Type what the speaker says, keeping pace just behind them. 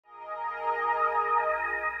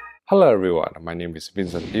Hello everyone, my name is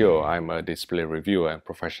Vincent Teo. I'm a display reviewer and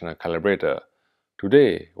professional calibrator.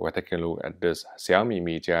 Today, we're taking a look at this Xiaomi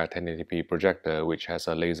Mijia 1080p projector which has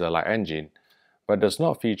a laser light engine, but does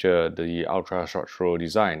not feature the ultra short throw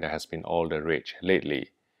design that has been all the rage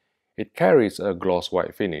lately. It carries a gloss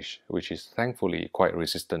white finish, which is thankfully quite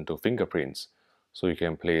resistant to fingerprints, so you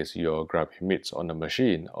can place your grab mitts on the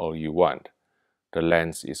machine all you want. The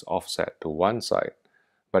lens is offset to one side,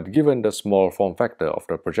 but given the small form factor of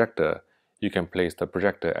the projector, you can place the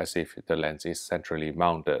projector as if the lens is centrally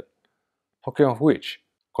mounted. Talking of which,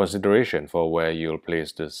 consideration for where you'll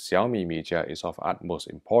place the Xiaomi Mijia is of utmost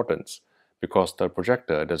importance because the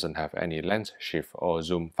projector doesn't have any lens shift or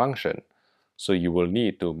zoom function, so you will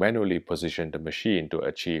need to manually position the machine to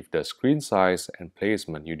achieve the screen size and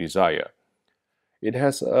placement you desire. It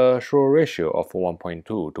has a throw ratio of 1.2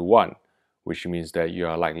 to 1, which means that you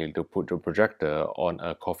are likely to put the projector on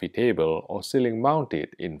a coffee table or ceiling mounted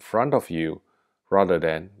in front of you rather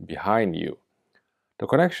than behind you. The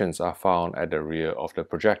connections are found at the rear of the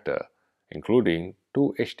projector, including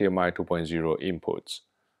two HDMI 2.0 inputs.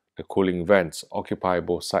 The cooling vents occupy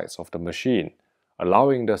both sides of the machine,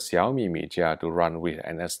 allowing the Xiaomi Mijia to run with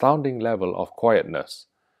an astounding level of quietness.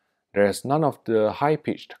 There is none of the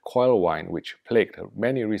high-pitched coil whine which plagued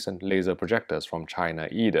many recent laser projectors from China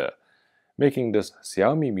either, making this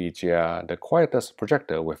Xiaomi Mijia the quietest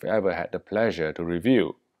projector we've ever had the pleasure to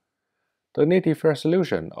review. The native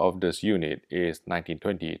resolution of this unit is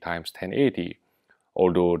 1920 x 1080,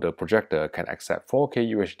 although the projector can accept 4K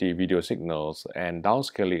UHD video signals and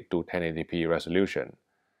downscale it to 1080p resolution.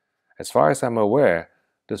 As far as I'm aware,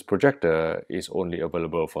 this projector is only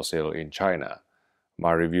available for sale in China.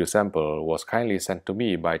 My review sample was kindly sent to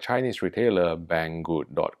me by Chinese retailer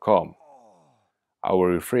Banggood.com. I will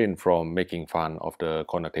refrain from making fun of the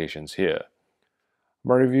connotations here.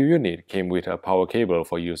 My review unit came with a power cable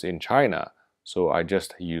for use in China, so I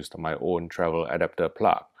just used my own travel adapter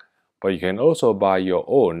plug. But you can also buy your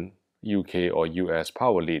own UK or US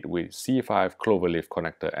power lead with C5 cloverleaf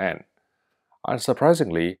connector end.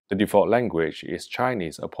 Unsurprisingly, the default language is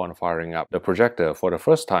Chinese upon firing up the projector for the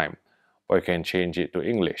first time, but you can change it to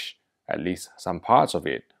English, at least some parts of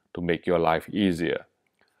it, to make your life easier.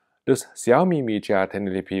 This Xiaomi Mijia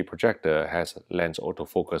 1080p projector has lens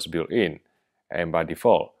autofocus built in, and by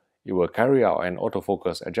default, it will carry out an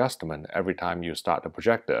autofocus adjustment every time you start the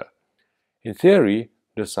projector. In theory,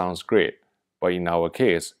 this sounds great, but in our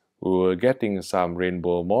case, we were getting some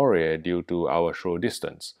rainbow moire due to our show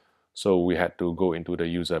distance, so we had to go into the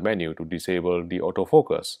user menu to disable the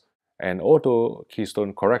autofocus and auto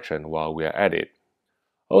keystone correction while we are at it.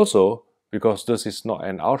 Also, because this is not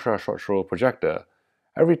an ultra short throw projector,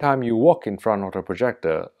 every time you walk in front of the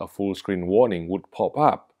projector, a full screen warning would pop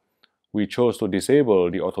up. We chose to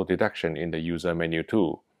disable the auto detection in the user menu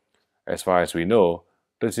too. As far as we know,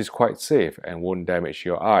 this is quite safe and won't damage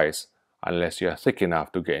your eyes unless you are thick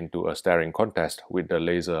enough to get into a staring contest with the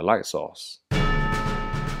laser light source.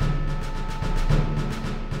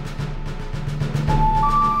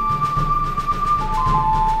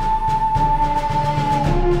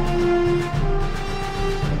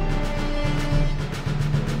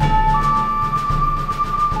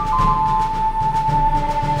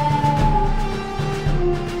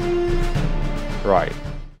 Right,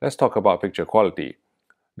 let's talk about picture quality.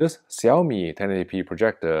 This Xiaomi 1080p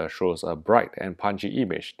projector shows a bright and punchy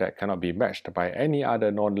image that cannot be matched by any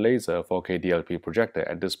other non-laser 4K DLP projector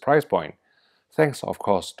at this price point, thanks of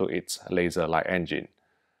course to its laser light engine.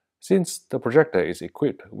 Since the projector is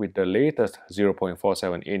equipped with the latest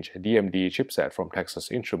 0.47-inch DMD chipset from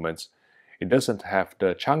Texas Instruments, it doesn't have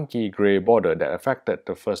the chunky gray border that affected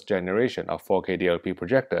the first generation of 4K DLP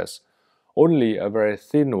projectors, only a very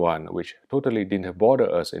thin one which totally didn't bother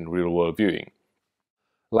us in real-world viewing.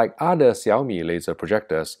 Like other Xiaomi laser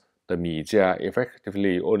projectors, the Mijia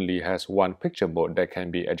effectively only has one picture mode that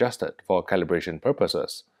can be adjusted for calibration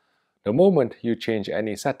purposes. The moment you change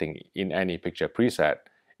any setting in any picture preset,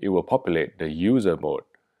 it will populate the user mode.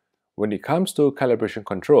 When it comes to calibration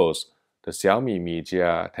controls, the Xiaomi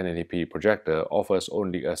Mijia 1080p projector offers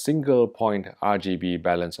only a single point RGB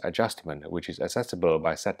balance adjustment which is accessible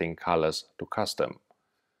by setting colors to custom.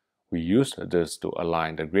 We used this to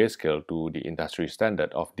align the grayscale to the industry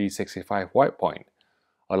standard of D65 white point,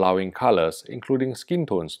 allowing colors including skin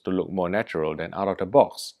tones to look more natural than out of the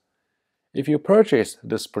box. If you purchase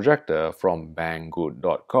this projector from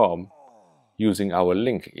Banggood.com, using our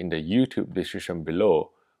link in the YouTube description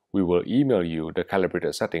below, we will email you the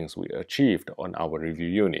calibrated settings we achieved on our review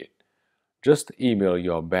unit. Just email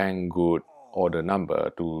your Banggood order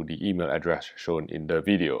number to the email address shown in the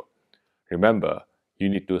video. Remember, you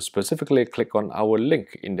need to specifically click on our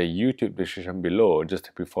link in the YouTube description below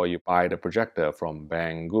just before you buy the projector from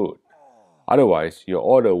Banggood. Otherwise, your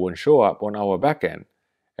order won't show up on our backend,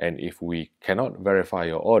 and if we cannot verify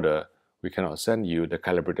your order, we cannot send you the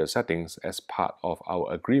calibrated settings as part of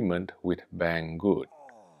our agreement with Banggood.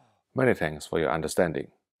 Many thanks for your understanding.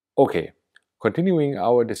 Okay, continuing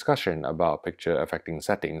our discussion about picture affecting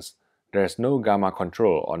settings, there is no gamma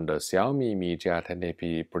control on the Xiaomi Mijia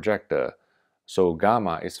 1080p projector, so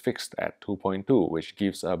gamma is fixed at 2.2, which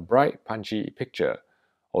gives a bright, punchy picture,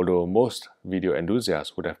 although most video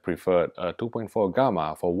enthusiasts would have preferred a 2.4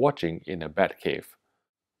 gamma for watching in a Batcave.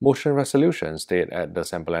 Motion resolution stayed at the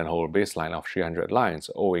sample and hold baseline of 300 lines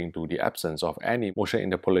owing to the absence of any motion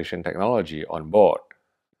interpolation technology on board.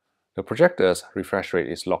 The projector's refresh rate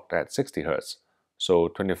is locked at 60 Hz, so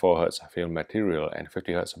 24 Hz film material and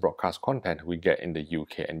 50 Hz broadcast content we get in the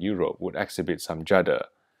UK and Europe would exhibit some judder.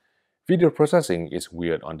 Video processing is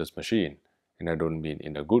weird on this machine, and I don't mean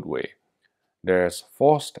in a good way. There's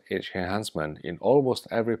forced edge enhancement in almost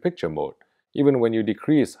every picture mode, even when you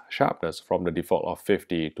decrease sharpness from the default of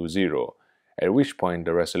 50 to 0, at which point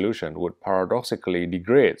the resolution would paradoxically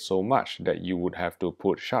degrade so much that you would have to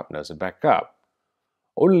put sharpness back up.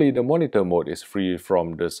 Only the monitor mode is free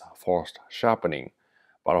from this forced sharpening,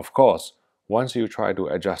 but of course, once you try to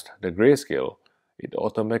adjust the grayscale, it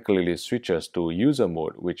automatically switches to user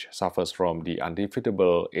mode, which suffers from the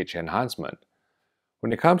undefeatable edge enhancement.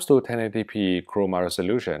 When it comes to 1080p chroma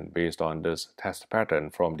resolution based on this test pattern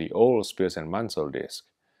from the old Spears and Mansell disc,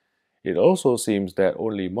 it also seems that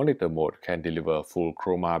only monitor mode can deliver full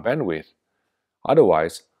chroma bandwidth.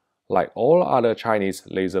 Otherwise, like all other Chinese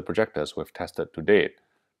laser projectors we've tested to date,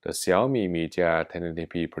 the Xiaomi Mijia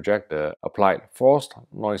 1080p projector applied forced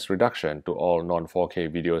noise reduction to all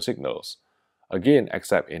non-4K video signals, again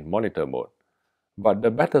except in monitor mode. But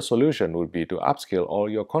the better solution would be to upscale all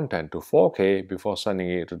your content to 4K before sending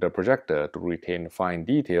it to the projector to retain fine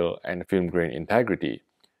detail and film grain integrity.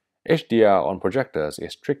 HDR on projectors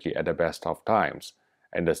is tricky at the best of times,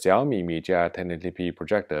 and the Xiaomi Mijia 1080p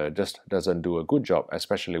projector just doesn't do a good job,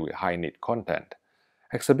 especially with high-nit content,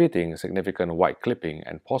 exhibiting significant white clipping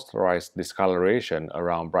and posterized discoloration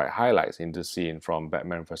around bright highlights in the scene from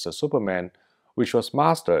Batman vs Superman, which was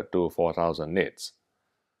mastered to 4000 nits.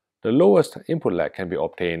 The lowest input lag can be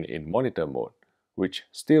obtained in monitor mode, which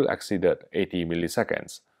still exceeded 80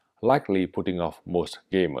 milliseconds, likely putting off most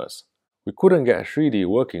gamers. We couldn't get 3D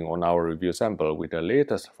working on our review sample with the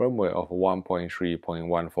latest firmware of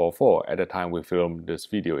 1.3.144 at the time we filmed this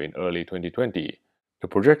video in early 2020. The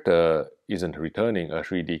projector isn't returning a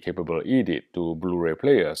 3D capable edit to Blu-ray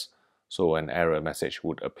players, so an error message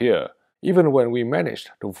would appear. Even when we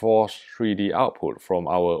managed to force 3D output from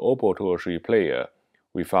our Oppo 203 player,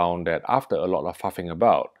 we found that after a lot of faffing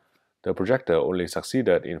about, the projector only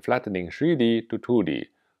succeeded in flattening 3D to 2D,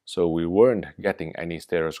 so we weren't getting any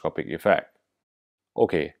stereoscopic effect.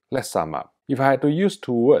 Okay, let's sum up. If I had to use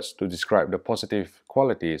two words to describe the positive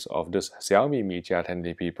qualities of this Xiaomi Mijia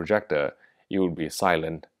 1080p projector, it would be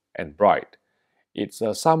silent and bright. It's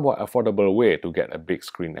a somewhat affordable way to get a big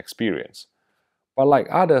screen experience. But like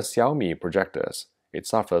other Xiaomi projectors, it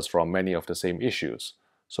suffers from many of the same issues.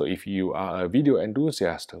 So if you are a video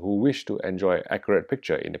enthusiast who wish to enjoy accurate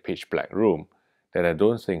picture in a pitch black room, then I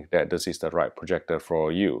don't think that this is the right projector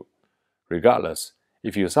for you. Regardless,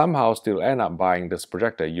 if you somehow still end up buying this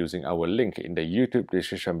projector using our link in the YouTube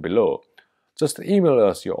description below, just email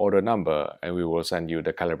us your order number and we will send you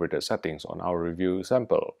the calibrated settings on our review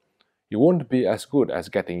sample. It won't be as good as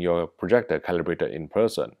getting your projector calibrated in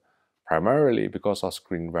person, primarily because of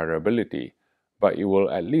screen variability, but it will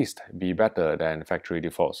at least be better than factory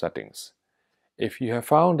default settings. If you have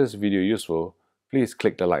found this video useful, please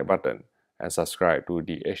click the like button and subscribe to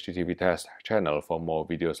the HDTV Test channel for more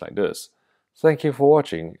videos like this. Thank you for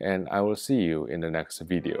watching, and I will see you in the next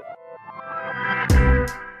video.